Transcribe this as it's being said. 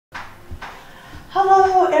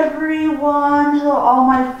Hello everyone, hello all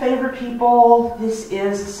my favorite people. This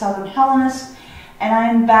is the Southern Hellenist and I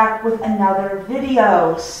am back with another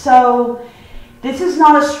video. So this is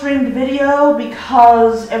not a streamed video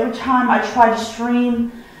because every time I try to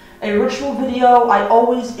stream a ritual video, it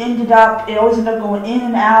always ended up going in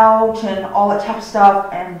and out and all that type of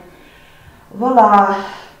stuff, and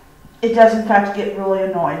voila, it does in fact get really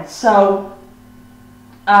annoying. So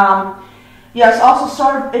yes, also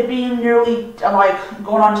sorry it being nearly like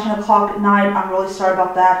going on 10 o'clock at night. I'm really sorry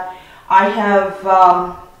about that. I have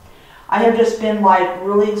just been like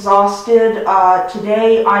really exhausted.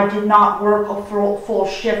 Today I did not work a full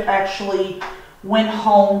shift. I actually went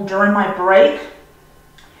home during my break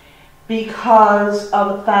because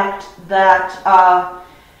of the fact that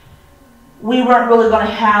we weren't really going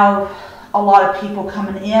to have a lot of people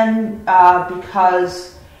coming in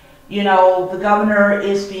because, you know, the governor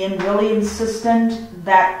is being really insistent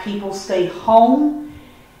that people stay home.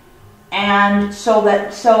 And so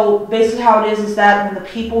basically how it is that when the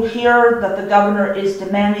people hear that the governor is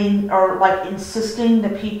demanding or like insisting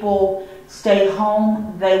that people stay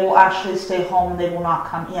home, they will actually stay home and they will not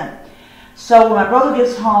come in. So when my brother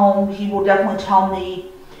gets home, he will definitely tell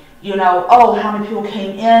me, you know, oh, how many people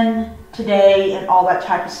came in today and all that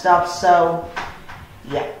type of stuff. So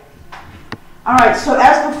yeah. Alright, so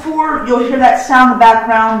as before, you'll hear that sound in the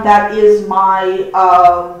background. That is my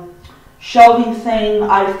shelving thing.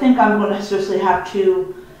 I think I'm going to seriously have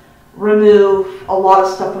to remove a lot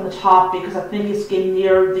of stuff from the top because I think it's getting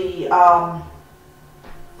near the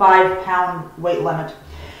 5-pound weight limit.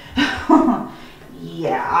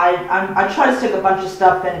 Yeah, I try to stick a bunch of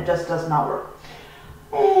stuff in, it just does not work.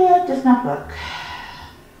 It does not work.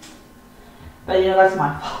 But you know, that's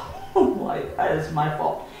my fault. Like, that is my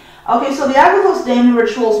fault. Okay, so the Agathos Daemon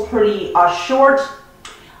ritual is pretty short.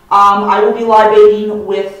 I will be libating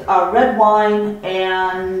with red wine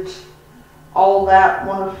and all that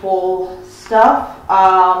wonderful stuff.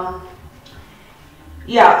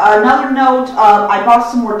 Yeah, another note, I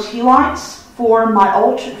bought some more tea lights for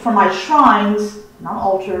my shrines, not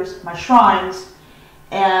altars, my shrines,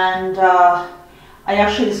 and I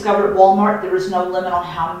actually discovered at Walmart there is no limit on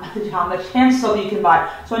how much hand soap you can buy.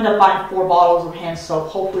 So I ended up buying 4 bottles of hand soap.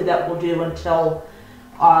 Hopefully that will do until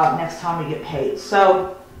next time we get paid.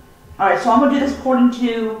 So, alright, so I'm going to do this according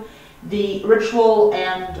to the ritual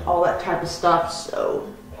and all that type of stuff. So,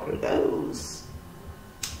 there it goes.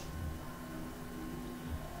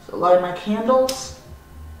 So, lighting my candles.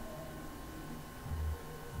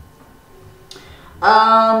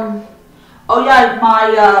 Oh yeah,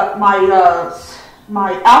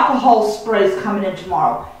 my alcohol spray is coming in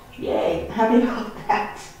tomorrow. Yay, happy about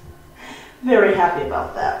that. Very happy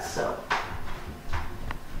about that, so.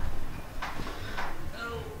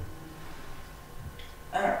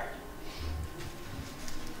 Alright.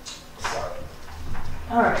 Sorry.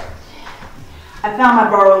 Alright. I found my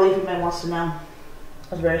borrow leaf, if anyone wants to know. I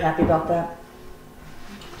was very happy about that.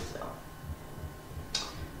 So.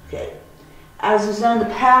 Okay. As was done in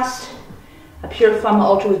the past, I purify my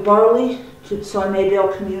altar with barley, so I may be able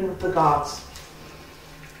to commune with the gods.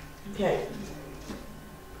 Okay.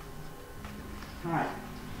 Alright.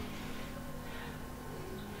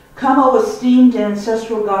 Come, O esteemed and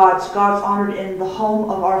ancestral gods, gods honored in the home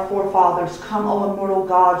of our forefathers. Come, O immortal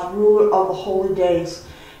gods, ruler of the holy days,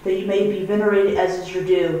 that you may be venerated as is your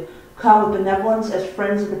due. Come with benevolence as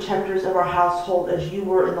friends and protectors of our household, as you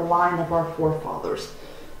were in the line of our forefathers.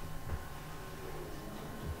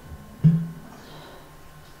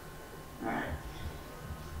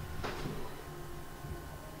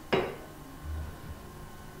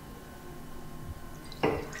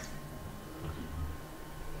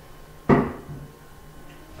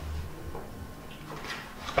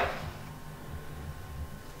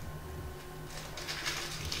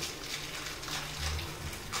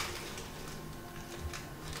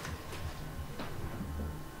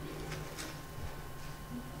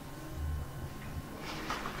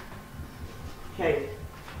 Okay,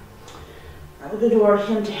 we're going to do our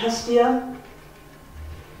hymn to Hestia.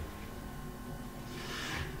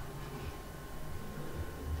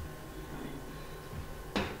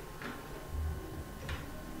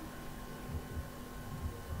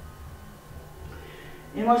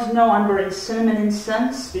 You must know I'm burning cinnamon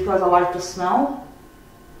incense because I like the smell.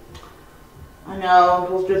 I know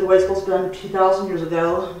it was the way it's supposed to be done 2,000 years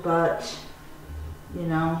ago, but you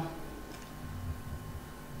know.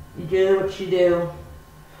 You do what you do,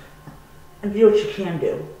 and do what you can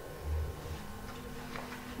do.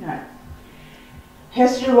 Alright.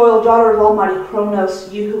 Hestia, royal daughter of Almighty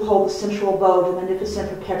Kronos, you who hold the central abode, the magnificent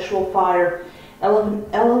perpetual fire,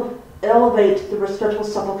 elevate the respectful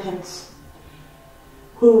supplicants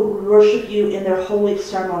who worship you in their holy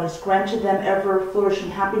ceremonies. Grant to them ever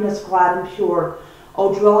flourishing happiness, glad and pure.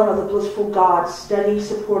 O dwelling of the blissful God, steady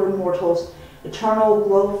support of mortals, eternal,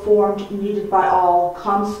 glow-formed, needed by all,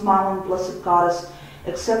 come, smiling, blessed goddess,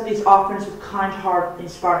 accept these offerings with kind heart,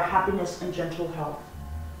 inspire happiness and gentle health.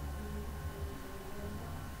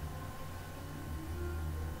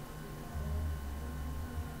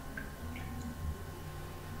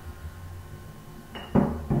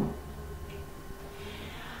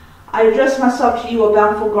 I address myself to you, O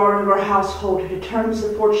bountiful guardian of our household, who determines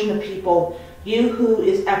the fortune of people, you who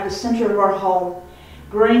is at the center of our home,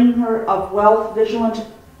 bringer of wealth, vigilant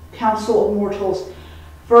counsel of mortals,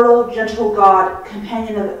 fertile, gentle God,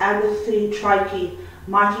 companion of Agathos, Trike,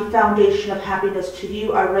 mighty foundation of happiness, to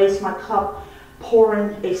you I raise my cup,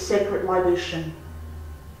 pouring a sacred libation.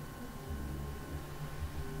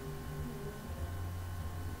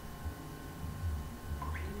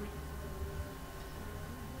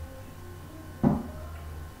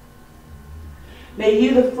 May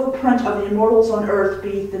you, the footprint of the immortals on earth,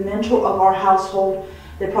 be the mentor of our household,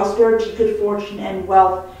 that prosperity, good fortune, and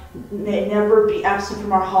wealth may never be absent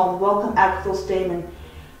from our home. Welcome, Agathos, Daemon,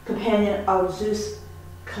 companion of Zeus,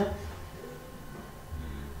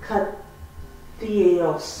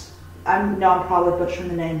 Theos. I'm probably butchering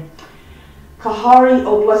the name. Kahari,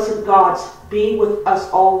 O blessed gods, be with us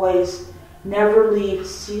always. Never leave,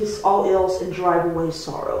 cease all ills, and drive away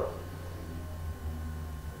sorrow.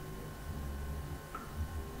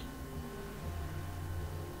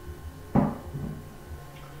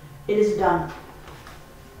 It is done.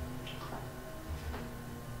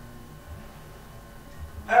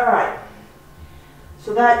 All right.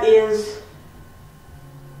 So that is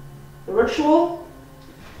the ritual.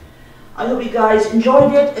 I hope you guys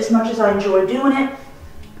enjoyed it as much as I enjoyed doing it.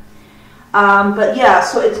 But yeah,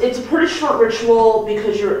 so it's a pretty short ritual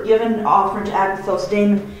because you're given an offering to Agathos,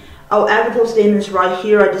 Daemon. Oh, Agathos, Daemon is right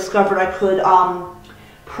here. I discovered I could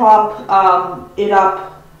prop it up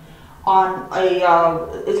on a,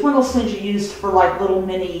 it's one of those things you use for like little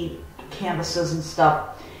mini canvases and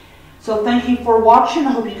stuff. So thank you for watching.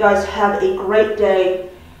 I hope you guys have a great day,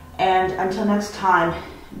 and until next time,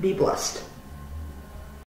 be blessed.